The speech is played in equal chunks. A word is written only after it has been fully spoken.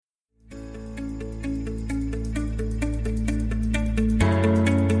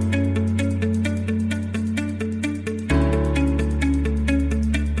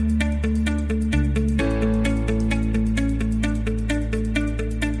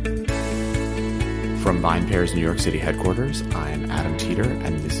From VinePair's New York City headquarters, I am Adam Teeter,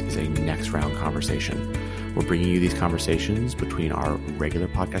 and this is a Next Round Conversation. We're bringing you these conversations between our regular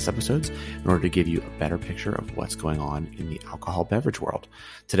podcast episodes in order to give you a better picture of what's going on in the alcohol beverage world.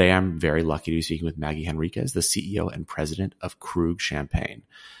 Today, I'm very lucky to be speaking with Maggie Henriquez, the CEO and president of Krug Champagne.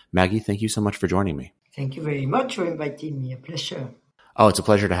 Maggie, thank you so much for joining me. Thank you very much for inviting me. A pleasure. Oh, it's a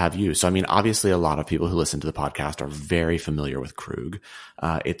pleasure to have you. So, obviously a lot of people who listen to the podcast are very familiar with Krug.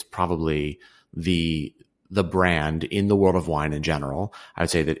 It's probably the brand in the world of wine in general, I would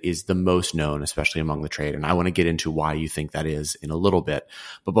say, that is the most known, especially among the trade. And I want to get into why you think that is in a little bit.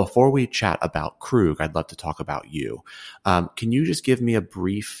 But before we chat about Krug, I'd love to talk about you. Can you just give me a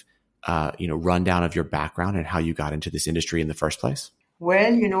brief, rundown of your background and how you got into this industry in the first place?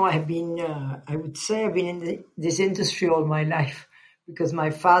 Well, I've been in this industry all my life because my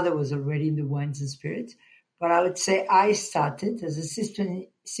father was already in the wines and spirits. But I would say I started as a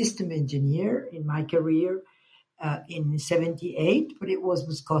system engineer in my career in 1978, but it was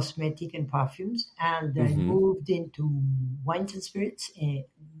with cosmetic and perfumes. And I moved into wines and spirits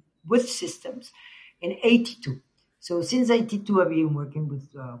with systems in 1982. So since 1982, I've been working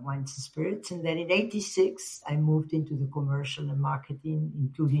with wines and spirits. And then in 1986, I moved into the commercial and marketing,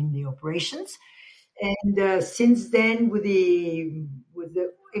 including the operations. And since then, with the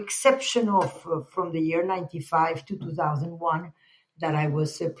exception of from the year 1995 to 2001, that I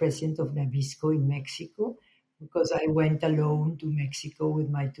was president of Nabisco in Mexico, because I went alone to Mexico with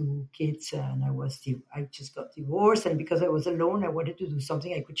my two kids, and I just got divorced, and because I was alone, I wanted to do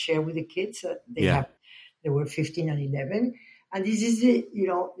something I could share with the kids. They were 15 and 11, and this is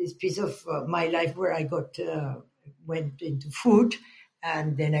this piece of my life where I went into food.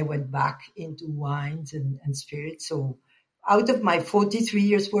 And then I went back into wines and spirits. So out of my 43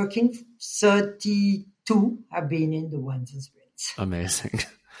 years working, 32 have been in the wines and spirits. Amazing.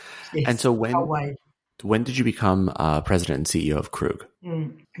 Yes. And so when did you become president and CEO of Krug?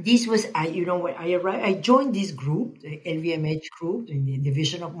 This was, when I arrived, I joined this group, the LVMH group, in the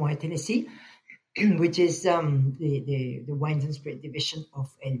division of Moet Hennessy, which is the wines and spirit division of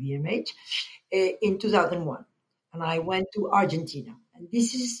LVMH, in 2001. And I went to Argentina. And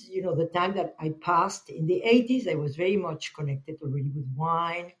this is, the time that I passed. In the 80s, I was very much connected already with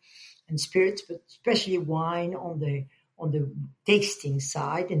wine and spirits, but especially wine on the tasting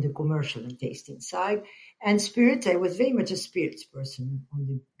side and the commercial and tasting side. And spirits, I was very much a spirits person on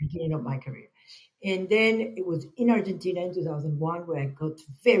the beginning of my career. And then it was in Argentina in 2001 where I got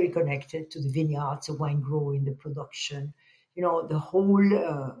very connected to the vineyards, the wine growing, the production, the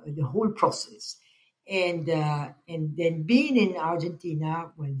whole process. And then being in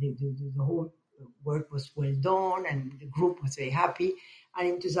Argentina, when the whole work was well done and the group was very happy. And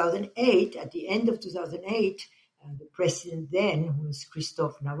in 2008, at the end of 2008, the president then, who was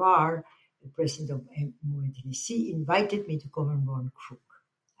Christophe Navarre, the president of Moet Hennessy, invited me to come and run Krug.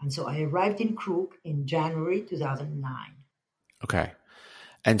 And so I arrived in Krug in January 2009. Okay.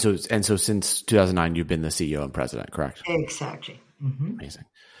 And so since 2009, you've been the CEO and president, correct? Exactly. Mm-hmm. Amazing.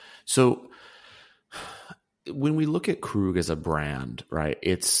 So when we look at Krug as a brand, right,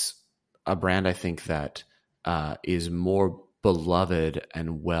 it's a brand I think that is more beloved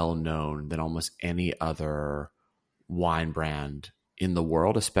and well-known than almost any other wine brand in the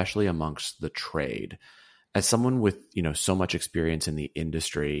world, especially amongst the trade. As someone with, so much experience in the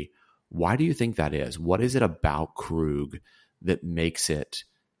industry, why do you think that is? What is it about Krug that makes it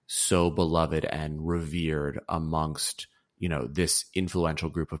so beloved and revered amongst, this influential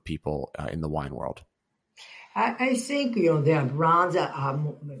group of people in the wine world? I think, there are brands that are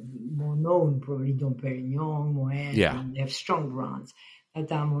more known, probably Dom Perignon, Moet, and they have strong brands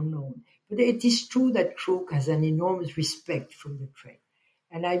that are more known. But it is true that Krug has an enormous respect from the trade.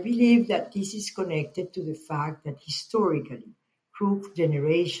 And I believe that this is connected to the fact that historically, Krug,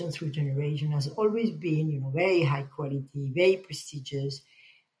 generation through generation, has always been, very high quality, very prestigious.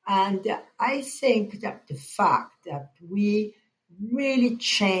 And I think that the fact that we really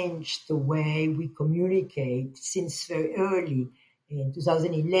changed the way we communicate since very early. In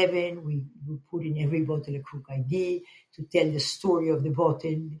 2011, we put in every bottle a Krug ID to tell the story of the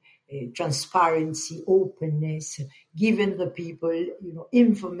bottle, transparency, openness, giving the people,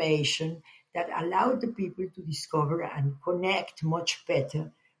 information that allowed the people to discover and connect much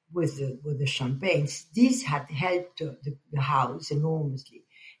better with the champagnes. This had helped the house enormously.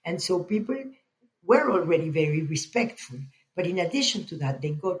 And so people were already very respectful. But in addition to that,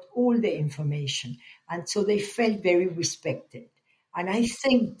 they got all the information. And so they felt very respected. And I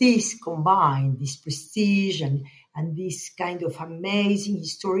think this combined, this prestige and and this kind of amazing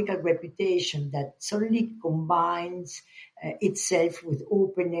historical reputation that suddenly combines itself with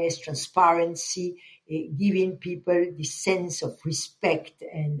openness, transparency, giving people this sense of respect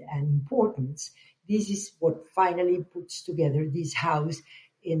and importance. This is what finally puts together this house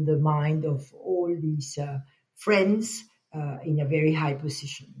in the mind of all these friends in a very high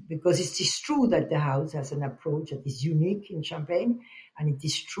position. Because it is true that the house has an approach that is unique in Champagne, and it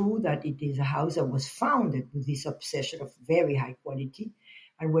is true that it is a house that was founded with this obsession of very high quality.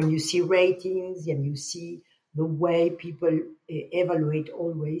 And when you see ratings and you see the way people evaluate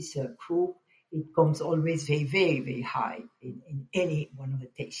always Krug, it comes always very, very, very high in any one of the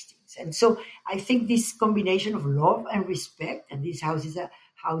tastings. And so I think this combination of love and respect, and this house is a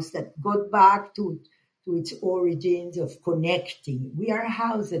house that got back to its origins of connecting. We are a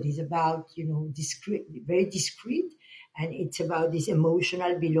house that is about, discreet, very discreet, and it's about this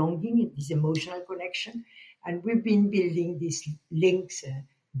emotional belonging, this emotional connection. And we've been building these links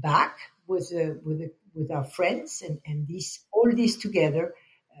back with our friends, and all this together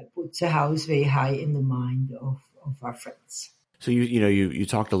puts a house very high in the mind of our friends. So you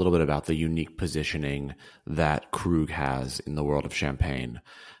talked a little bit about the unique positioning that Krug has in the world of champagne.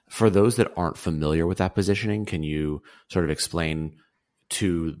 For those that aren't familiar with that positioning, can you sort of explain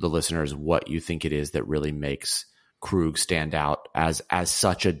to the listeners what you think it is that really makes Krug stand out as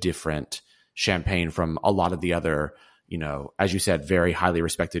such a different champagne from a lot of the other, as you said, very highly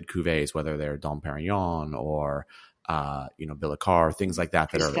respected cuvées, whether they're Dom Perignon or Billecart, things like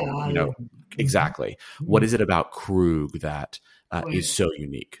that are, exactly. Mm-hmm. What is it about Krug that is so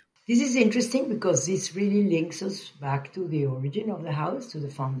unique? This is interesting because this really links us back to the origin of the house, to the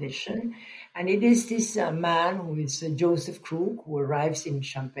foundation. And it is this man who is Joseph Krug, who arrives in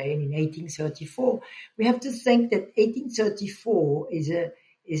Champagne in 1834. We have to think that 1834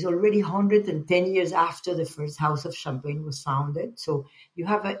 is already 110 years after the first house of Champagne was founded. So you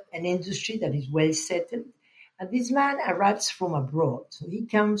have an industry that is well settled. And this man arrives from abroad. So he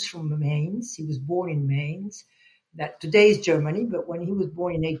comes from Mainz. He was born in Mainz, that today is Germany, but when he was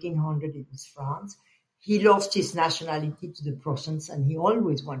born in 1800, it was France. He lost his nationality to the Prussians, and he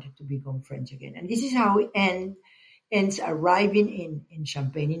always wanted to become French again. And this is how he ends arriving in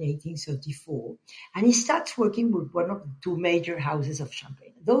Champagne in 1834. And he starts working with one of the two major houses of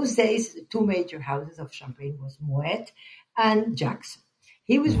Champagne. Those days, the two major houses of Champagne was Moet and Jackson.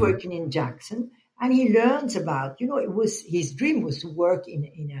 He was working in Jackson. And he learns about, it was his dream was to work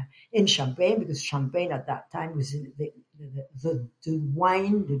in Champagne, because Champagne at that time was the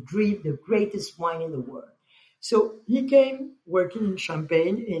wine, the greatest wine in the world. So he came working in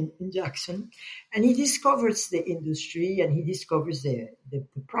Champagne in Jackson, and he discovers the industry, and he discovers the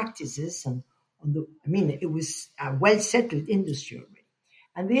practices, and it was a well settled industry already.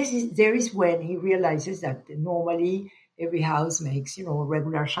 And there is when he realizes that normally every house makes,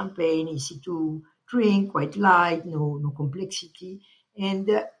 regular champagne, easy to drink, quite light, no complexity. And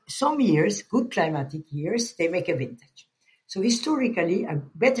some years, good climatic years, they make a vintage. So historically, a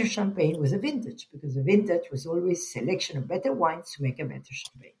better champagne was a vintage, because a vintage was always selection of better wines to make a better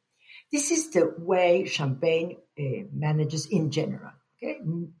champagne. This is the way champagne manages in general. Okay,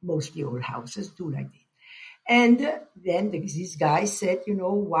 mostly all houses do like this. And then this guy said,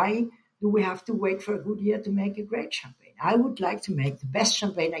 why do we have to wait for a good year to make a great champagne? I would like to make the best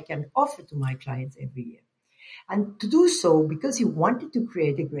champagne I can offer to my clients every year. And to do so, because he wanted to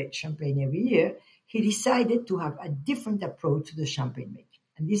create a great champagne every year, he decided to have a different approach to the champagne making.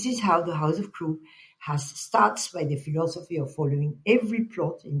 And this is how the House of Krug starts by the philosophy of following every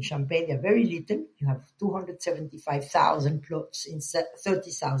plot in Champagne. They're very little. You have 275,000 plots in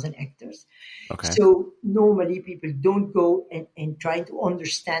 30,000 hectares. Okay. So normally people don't go and try to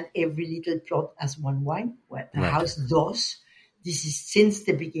understand every little plot as one wine. Well, the house does. This is since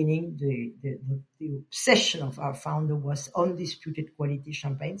the beginning, the obsession of our founder was undisputed quality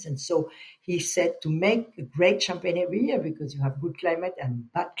champagnes. And so he said to make a great champagne every year, because you have good climate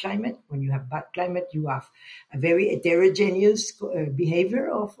and bad climate. When you have bad climate, you have a very heterogeneous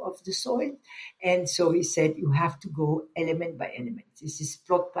behavior of the soil. And so he said, you have to go element by element. This is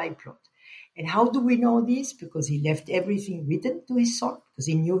plot by plot. And how do we know this? Because he left everything written to his son, because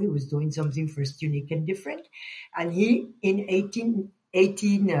he knew he was doing something first unique and different. And he, in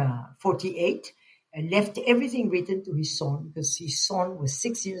 1848, left everything written to his son, because his son was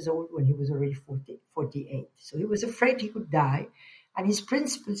 6 years old when he was already 48. So he was afraid he could die, and his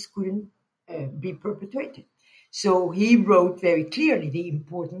principles couldn't be perpetuated. So he wrote very clearly the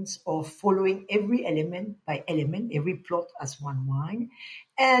importance of following every element by element, every plot as one wine,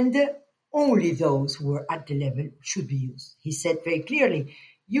 and only those who were at the level should be used. He said very clearly,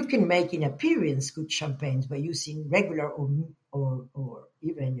 you can make in appearance good champagnes by using regular or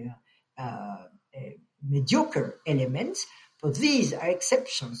even mediocre elements, but these are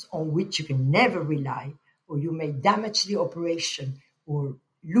exceptions on which you can never rely, or you may damage the operation or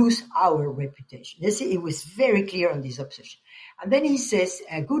lose our reputation. It was very clear on this obsession. And then he says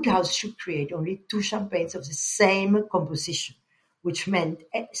a good house should create only 2 champagnes of the same composition, which meant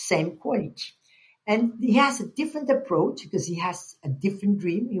same quality. And he has a different approach because he has a different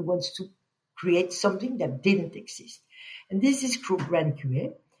dream. He wants to create something that didn't exist. And this is Krug Grand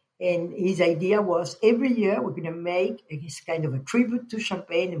Cuvée. And his idea was every year we're going to make this kind of a tribute to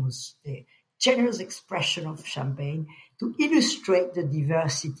Champagne. It was a generous expression of Champagne to illustrate the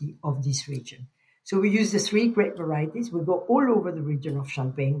diversity of this region. So we use the 3 great varieties. We go all over the region of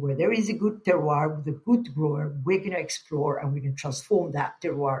Champagne where there is a good terroir with a good grower. We're going to explore and we're going to transform that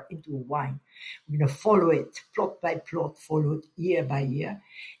terroir into a wine. We're going to follow it plot by plot, follow it year by year.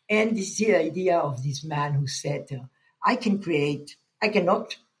 And this is the idea of this man who said, I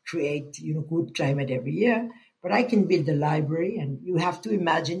cannot create, good climate every year, but I can build a library. And you have to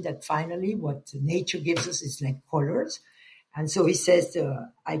imagine that finally what nature gives us is like colors. And so he says,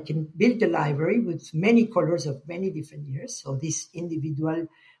 I can build a library with many colors of many different years. So these individual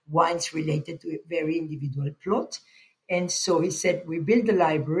wines related to a very individual plot. And so he said, we build a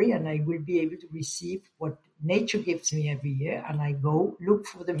library and I will be able to receive what nature gives me every year. And I go look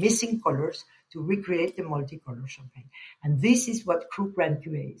for the missing colors to recreate the multicolor champagne. And this is what Krug Grand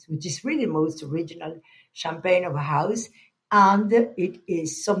Cuvée is, which is really the most original champagne of a house. And it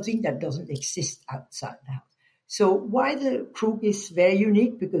is something that doesn't exist outside the house. So why the Krug is very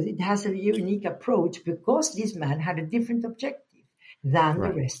unique? Because it has a unique approach, because this man had a different objective than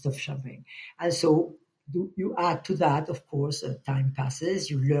the rest of Champagne. And so you add to that, of course, time passes,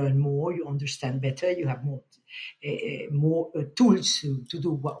 you learn more, you understand better, you have more tools to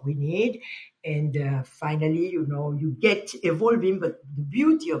do what we need. And finally, you get evolving. But the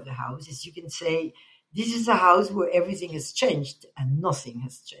beauty of the house is you can say, this is a house where everything has changed and nothing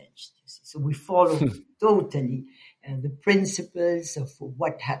has changed. So we follow totally the principles of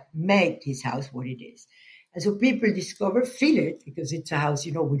what had made this house what it is. And so people feel it, because it's a house,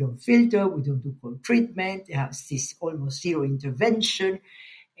 we don't filter, we don't do cold treatment. It has this almost zero intervention.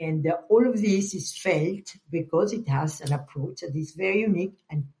 And all of this is felt because it has an approach that is very unique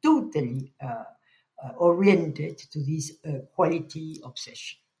and totally oriented to this quality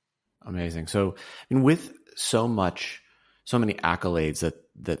obsession. Amazing. So, with so many accolades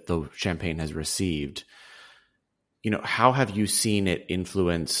that the Champagne has received, how have you seen it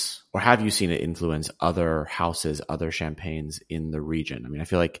influence, other houses, other champagnes in the region? I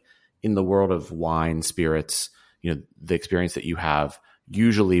feel like in the world of wine, spirits, the experience that you have,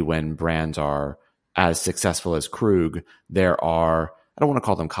 usually when brands are as successful as Krug, there are, I don't want to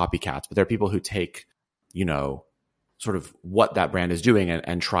call them copycats, but there are people who take, sort of what that brand is doing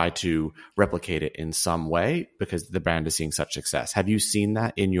and try to replicate it in some way because the brand is seeing such success. Have you seen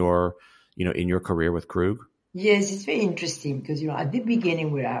that in your career with Krug? Yes, it's very interesting because, at the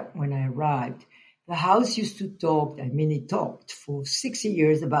beginning when I arrived, the house used to talk, it talked for 60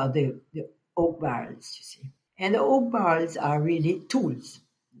 years about the oak barrels, you see. And the oak barrels are really tools,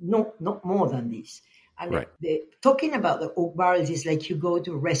 not more than this. And talking about the oak barrels is like you go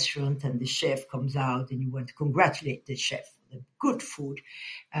to a restaurant and the chef comes out and you want to congratulate the chef for the good food.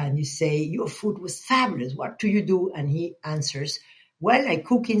 And you say, your food was fabulous. What do you do? And he answers, well, I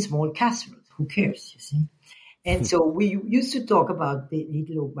cook in small casseroles. Who cares, you see? And so we used to talk about the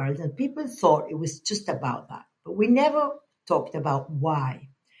little oak barrels, and people thought it was just about that. But we never talked about why.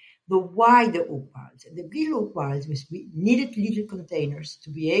 The oak barrels. And the little oak barrels was we needed little containers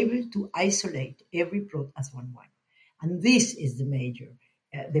to be able to isolate every plot as one wine. And this is the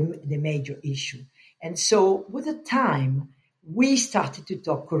major issue. And so with the time, we started to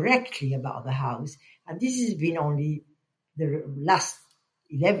talk correctly about the house. And this has been only the last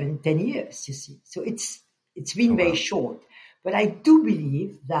 10 years, you see. So it's been very short. But I do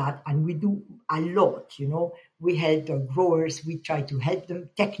believe that, and we do a lot, we help our growers, we try to help them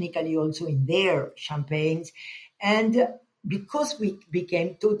technically also in their champagnes. And because we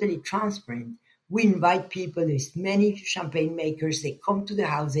became totally transparent, we invite people, there's many champagne makers, they come to the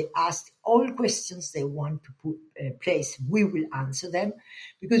house, they ask all questions they want to place, we will answer them,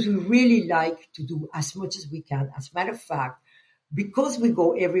 because we really like to do as much as we can. As a matter of fact, because we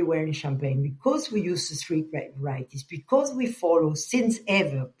go everywhere in Champagne, because we use the 3 great varieties, because we follow since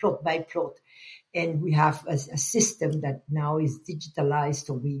ever, plot by plot, and we have a system that now is digitalized,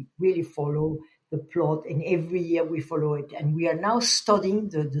 so we really follow the plot, and every year we follow it. And we are now studying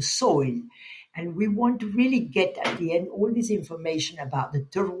the soil. And we want to really get at the end all this information about the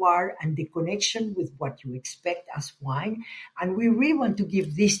terroir and the connection with what you expect as wine. And we really want to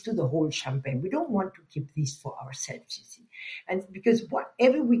give this to the whole Champagne. We don't want to keep this for ourselves, you see. And because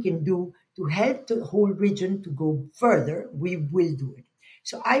whatever we can do to help the whole region to go further, we will do it.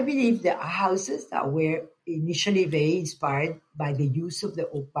 So I believe there are houses that were initially very inspired by the use of the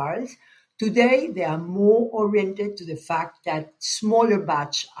oak barrels. Today, they are more oriented to the fact that smaller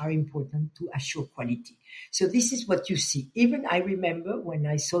batch are important to assure quality. So this is what you see. Even I remember when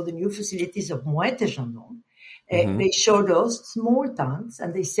I saw the new facilities of Moët et Chandon, they showed us small tanks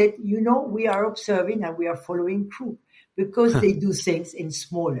and they said, we are observing and we are following Krug because they do things in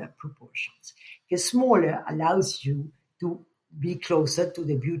smaller proportions. Because smaller allows you to be closer to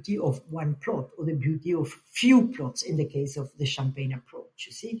the beauty of one plot or the beauty of few plots in the case of the Champagne approach,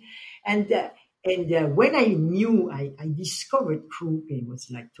 you see. And when I discovered Krug, it was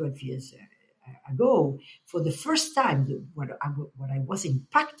like 12 years ago, for the first time, what I was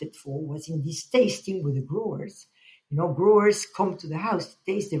impacted for was in this tasting with the growers. Growers come to the house to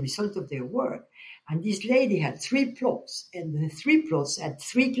taste the result of their work. And this lady had 3 plots, and the 3 plots had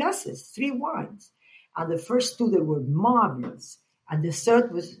 3 glasses, 3 wines. And the first 2, they were marvelous. And the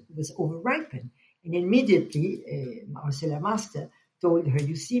third was over-ripened. And immediately, Marcella Master told her,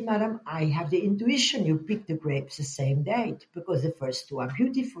 you see, madam, I have the intuition you picked the grapes the same date because the first 2 are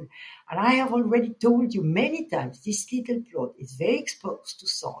beautiful. And I have already told you many times, this little plot is very exposed to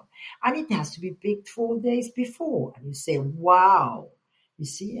sun. And it has to be picked 4 days before. And you say, wow. You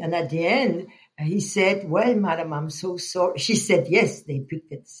see, and at the end, he said, well, madam, I'm so sorry. She said, yes, they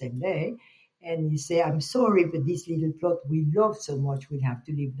picked it the same day. And you say, I'm sorry, but this little plot we love so much, we'll have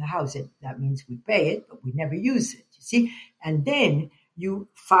to leave the house. And that means we pay it, but we never use it, you see. And then you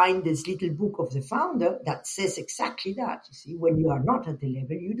find this little book of the founder that says exactly that, you see. When you are not at the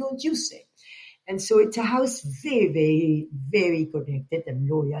level, you don't use it. And so it's a house very, very, very connected and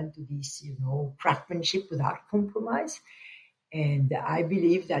loyal to this, craftsmanship without compromise. And I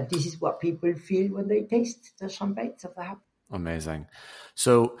believe that this is what people feel when they taste the champagnes of the house. Amazing.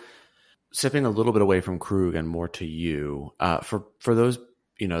 So, sipping a little bit away from Krug and more to you, for those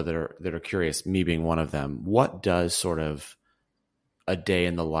that are curious, me being one of them, what does sort of a day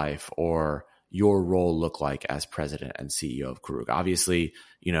in the life or your role look like as president and CEO of Krug? Obviously,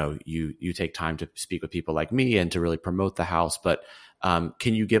 you take time to speak with people like me and to really promote the house, but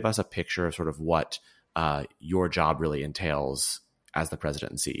can you give us a picture of sort of what your job really entails as the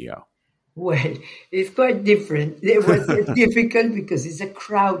president and CEO? Well, it's quite different. It was difficult because it's a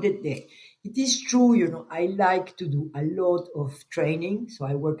crowded day. It is true, I like to do a lot of training. So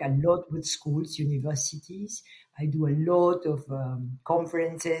I work a lot with schools, universities. I do a lot of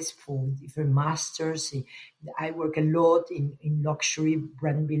conferences for different masters. I work a lot in luxury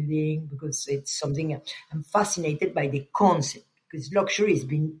brand building because it's something I'm fascinated by the concept, because luxury has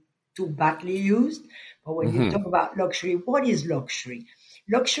been too badly used. But when you talk about luxury, what is luxury?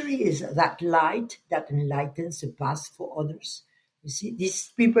 Luxury is that light that enlightens the path for others. You see,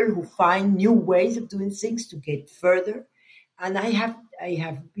 these people who find new ways of doing things to get further. And I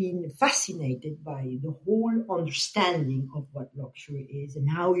have been fascinated by the whole understanding of what luxury is and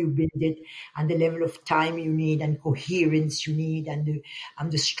how you build it and the level of time you need and coherence you need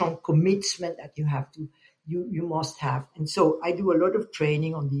and the strong commitment that you have to. You must have. And so I do a lot of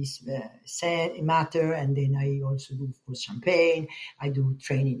training on this matter. And then I also do, of course, champagne. I do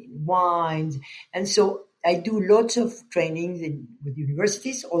training in wines. And so I do lots of trainings with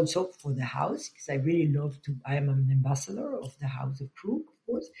universities also for the house, because I really love I am an ambassador of the House of Krug, of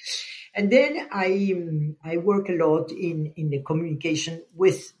course. And then I work a lot in the communication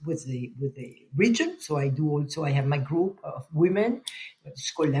with the region. So I have my group of women.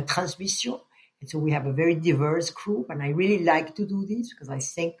 It's called La Transmission. And so we have a very diverse group, and I really like to do this because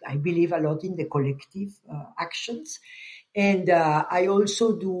I believe a lot in the collective actions. And I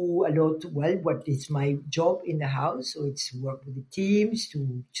also do a lot, what is my job in the house. So it's work with the teams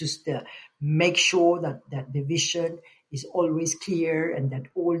to just make sure that the vision is always clear and that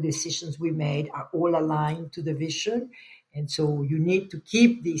all decisions we made are all aligned to the vision. And so you need to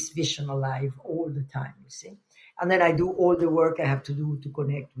keep this vision alive all the time, you see. And then I do all the work I have to do to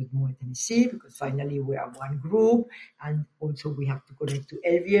connect with Moët Hennessy, because finally we are one group. And also we have to connect to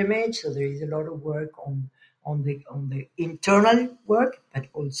LVMH. So there is a lot of work on the internal work, but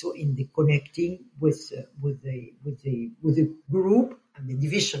also in the connecting with the group and the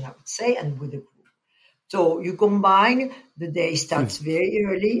division, I would say, and with the group. So you combine, the day starts very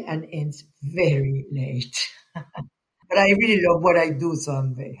early and ends very late. But I really love what I do, so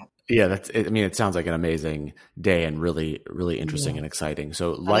I'm very happy. Yeah, I mean, it sounds like an amazing day and really, really interesting and exciting.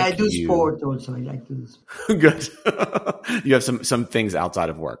 So, And I like do you, sport also. I like to do sport. good. You have some things outside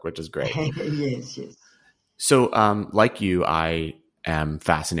of work, which is great. Yes, yes. So, like you, I am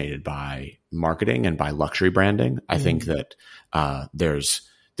fascinated by marketing and by luxury branding. I think that there's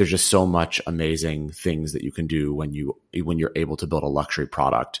just so much amazing things that you can do when you're able to build a luxury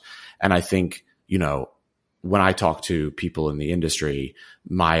product. And I think, when I talk to people in the industry,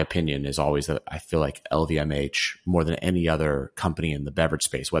 my opinion is always that I feel like LVMH, more than any other company in the beverage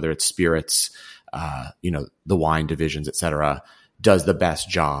space, whether it's spirits, the wine divisions, et cetera, does the best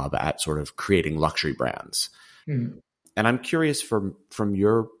job at sort of creating luxury brands. Mm. And I'm curious from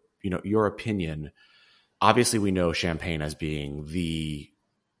your, your opinion. Obviously, we know Champagne as being the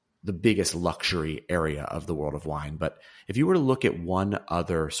biggest luxury area of the world of wine. But if you were to look at one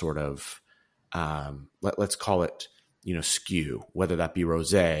other sort of, let's call it, SKU, whether that be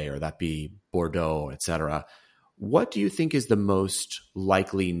rosé or that be Bordeaux, et cetera, what do you think is the most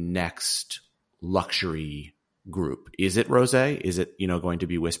likely next luxury group? Is it rosé? Is it, going to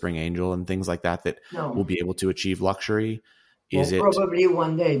be Whispering Angel and things like that No. will be able to achieve luxury? Is Well, it probably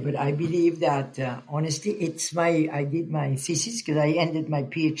one day, but I believe that honestly, I did my thesis because I ended my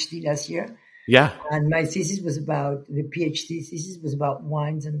PhD last year. Yeah. And my thesis was about, the PhD thesis was about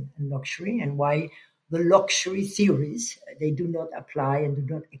wines and luxury, and why the luxury theories, they do not apply and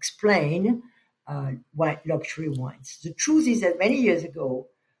do not explain luxury wines. The truth is that many years ago,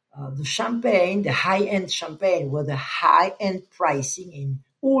 the champagne, the high-end champagne, were the high-end pricing in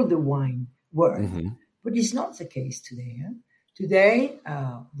all the wine world. Mm-hmm. But it's not the case today. Today,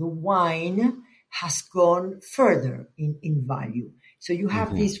 the wine has gone further in value. So you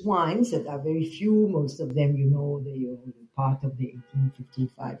have these wines that are very few. Most of them, they are part of the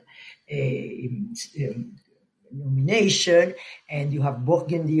 1855 nomination. And you have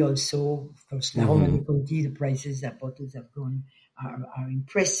Burgundy also. Of course, La Romanée Conti, the prices that bottles have gone are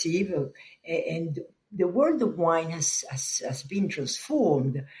impressive. And the world of wine has been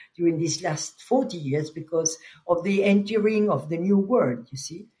transformed during these last 40 years because of the entering of the new world, you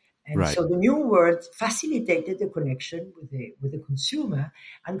see. And so the new world facilitated the connection with the consumer,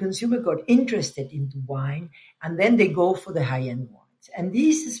 and consumer got interested into wine, and then they go for the high-end wines. And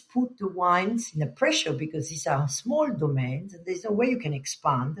this has put the wines in a pressure because these are small domains and there's no way you can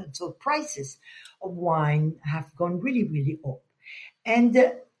expand. And so prices of wine have gone really, really up. And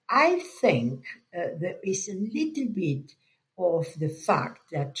I think there is a little bit of the fact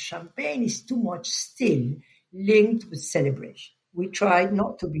that champagne is too much still linked with celebration. We try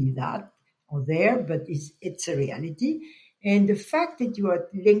not to be that or there, but it's a reality. And the fact that you are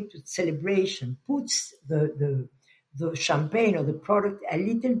linked with celebration puts the champagne or the product a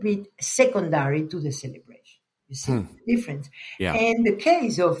little bit secondary to the celebration. You see the difference? Yeah. And the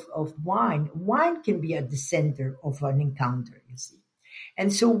case of wine can be at the center of an encounter, you see.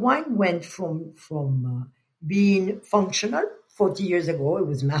 And so wine went from being functional 40 years ago. It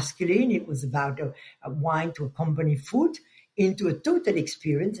was masculine. It was about a wine to accompany food, into a total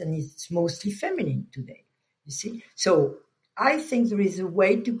experience, and it's mostly feminine today, you see. So I think there is a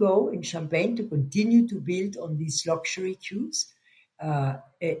way to go in champagne to continue to build on these luxury cues.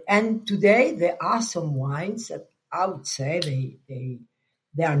 And today there are some wines that I would say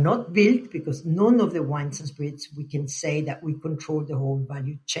they are not built, because none of the wines and spirits we can say that we control the whole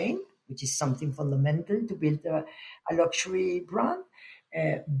value chain, which is something fundamental to build a luxury brand.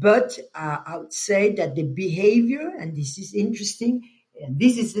 But I would say that the behavior, and this is interesting, and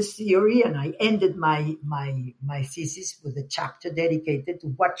this is the theory, and I ended my thesis with a chapter dedicated to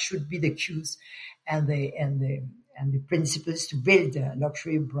what should be the cues and the principles to build a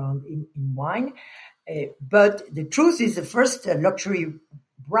luxury brand in wine. But the truth is, the first luxury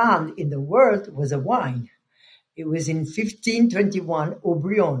brand in the world was a wine. It was in 1521,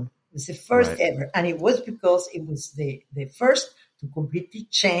 Haut-Brion. It was the first ever, and it was because it was the first to completely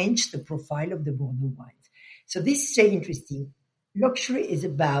change the profile of the Bordeaux wines. So this is very interesting. Luxury is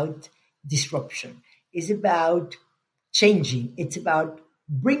about disruption. It's about changing. It's about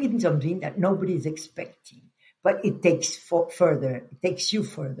bringing something that nobody is expecting, but it takes further. It takes you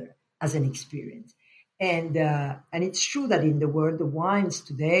further as an experience. And it's true that in the world of wines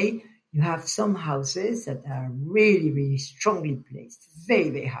today, you have some houses that are really, really strongly placed, very,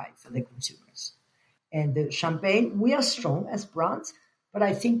 very high for the consumers. And the champagne, we are strong as brands, but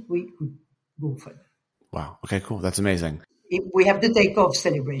I think we could go further. Wow. Okay, cool. That's amazing. We have to take off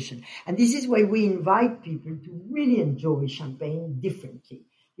celebration. And this is why we invite people to really enjoy champagne differently.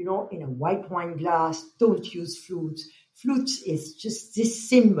 In a white wine glass, don't use flutes. Flutes is just this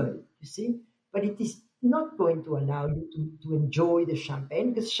symbol, you see? But it is not going to allow you to enjoy the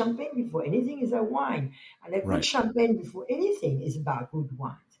champagne, because champagne before anything is a wine. And a good Right. champagne before anything is about good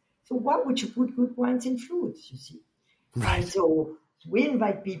wines. So why would you put good wines in fruits, you see? And Right. so we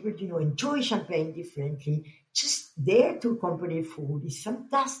invite people to, enjoy champagne differently. Just there to accompany food is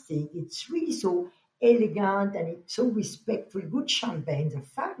fantastic. It's really so elegant and it's so respectful. Good champagnes are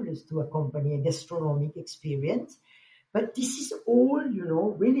fabulous to accompany a gastronomic experience. But this is all,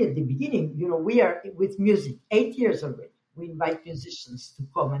 really at the beginning. We are with music, 8 years already. We invite musicians to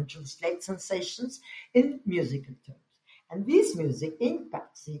come and translate sensations in musical terms. And this music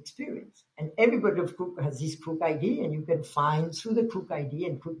impacts the experience. And everybody of Crook has this Crook ID, and you can find through the Crook ID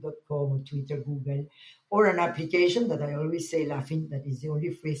and Crook.com or Twitter, Google, or an application that I always say laughing, that is the only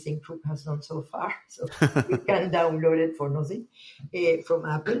free thing Crook has done so far. So you can download it for nothing from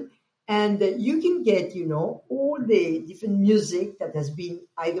Apple. And you can get, all the different music that has been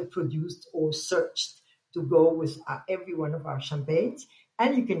either produced or searched to go with every one of our champagnes.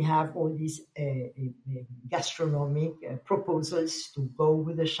 And you can have all these gastronomic proposals to go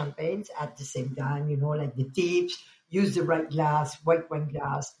with the champagnes at the same time, like the tips, use the right glass, white wine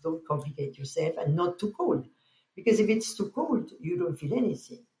glass, don't complicate yourself, and not too cold. Because if it's too cold, you don't feel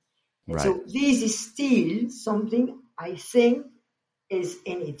anything. And Right. so this is still something I think is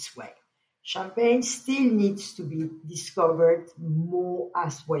in its way. Champagne still needs to be discovered more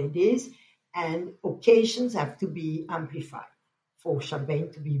as what it is, and occasions have to be amplified for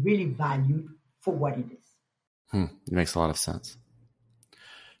champagne to be really valued for what it is. It makes a lot of sense.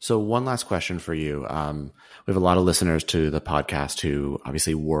 So one last question for you. We have a lot of listeners to the podcast who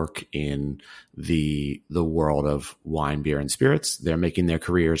obviously work in the world of wine, beer, and spirits. They're making their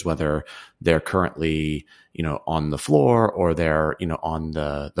careers, whether they're currently, on the floor or they're, on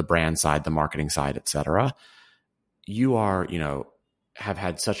the brand side, the marketing side, et cetera. You are, have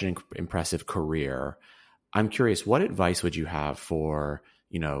had such an impressive career. I'm curious, what advice would you have for,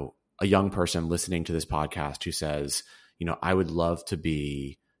 a young person listening to this podcast who says, I would love to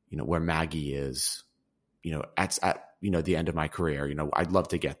be, where Maggie is, at the end of my career, I'd love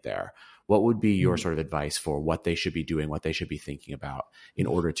to get there. What would be your sort of advice for what they should be doing, what they should be thinking about in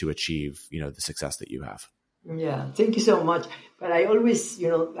order to achieve, the success that you have? Yeah, thank you so much. But I always,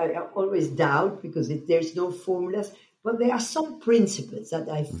 I always doubt because there's no formulas, but there are some principles that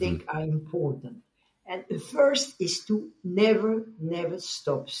I think are important. And the first is to never, never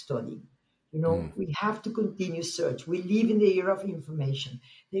stop studying. We have to continue search. We live in the era of information.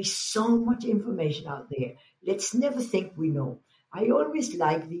 There's so much information out there. Let's never think we know. I always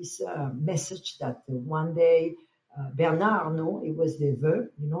like this message that one day Bernard Arnault, it was the verb,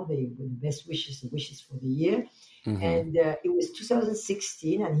 the best wishes, the wishes for the year. And it was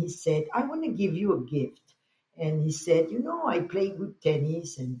 2016, and he said, I want to give you a gift. And he said, I play good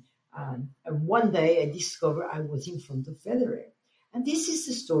tennis, and one day I discovered I was in front of Federer. And this is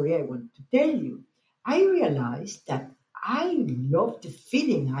the story I want to tell you. I realized that I loved the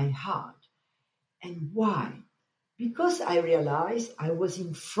feeling I had. And why? Because I realized I was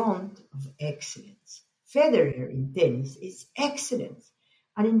in front of excellence. Federer in tennis is excellence.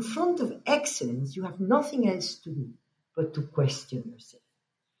 And in front of excellence, you have nothing else to do but to question yourself.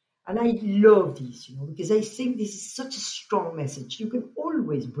 And I love this, because I think this is such a strong message. You can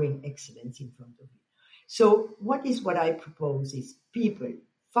always bring excellence in front of you. So what I propose is people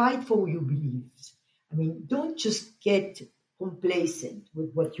fight for your beliefs. I mean, don't just get complacent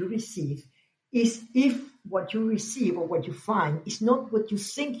with what you receive. If what you receive or what you find is not what you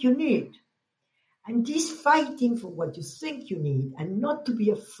think you need. And this fighting for what you think you need and not to be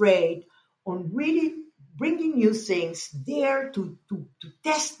afraid on really bringing new things there to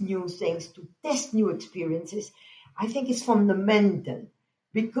test new things, to test new experiences, I think is fundamental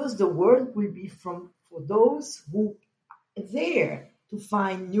because the world will be for those who are there to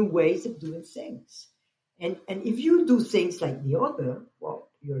find new ways of doing things. And if you do things like the other, well,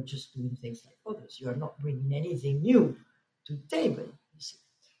 you're just doing things like others. You are not bringing anything new to the table, you see.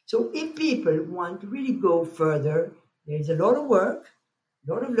 So if people want to really go further, there is a lot of work,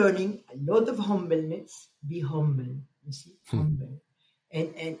 a lot of learning, a lot of humbleness. Be humble, you see, humble.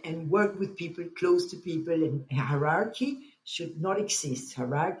 And work with people, close to people. And hierarchy should not exist.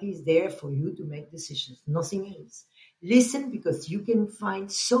 Hierarchy is there for you to make decisions, nothing else. Listen, because you can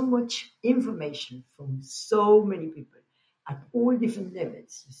find so much information from so many people at all different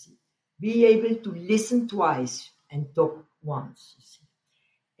levels, you see. Be able to listen twice and talk once, you see.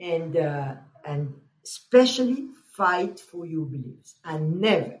 And especially fight for your beliefs and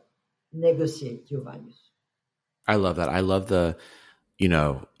never negotiate your values. I love that. I love the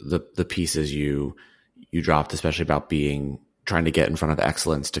pieces you dropped, especially about being trying to get in front of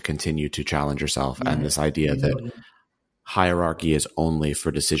excellence to continue to challenge yourself. And this idea that hierarchy is only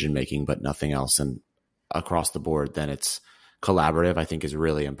for decision making, but nothing else, and across the board, then it's collaborative, I think is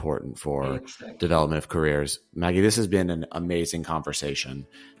really important for development of careers. Maggie, this has been an amazing conversation.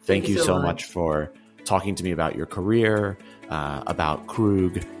 Thank you so much for talking to me about your career, about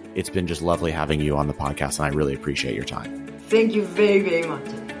Krug. It's been just lovely having you on the podcast, and I really appreciate your time. Thank you very, very much.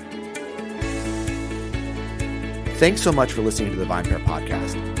 Thanks so much for listening to the VinePair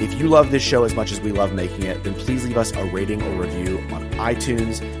podcast. If you love this show as much as we love making it, then please leave us a rating or review on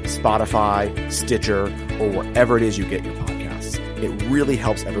iTunes, Spotify, Stitcher, or wherever it is you get your podcasts. It really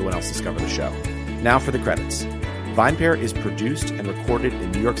helps everyone else discover the show. Now for the credits. VinePair is produced and recorded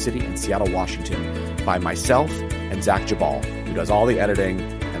in New York City and Seattle, Washington by myself and Zach Jabal, who does all the editing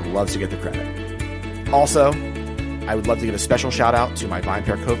and loves to get the credit. Also, I would love to give a special shout out to my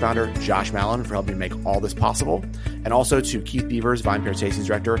VinePair co-founder, Josh Mallon, for helping me make all this possible, and also to Keith Beavers, VinePair Tastings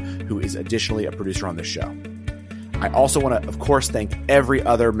Director, who is additionally a producer on this show. I also want to, of course, thank every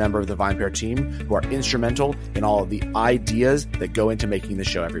other member of the VinePair team who are instrumental in all of the ideas that go into making this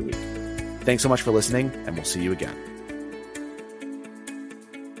show every week. Thanks so much for listening, and we'll see you again.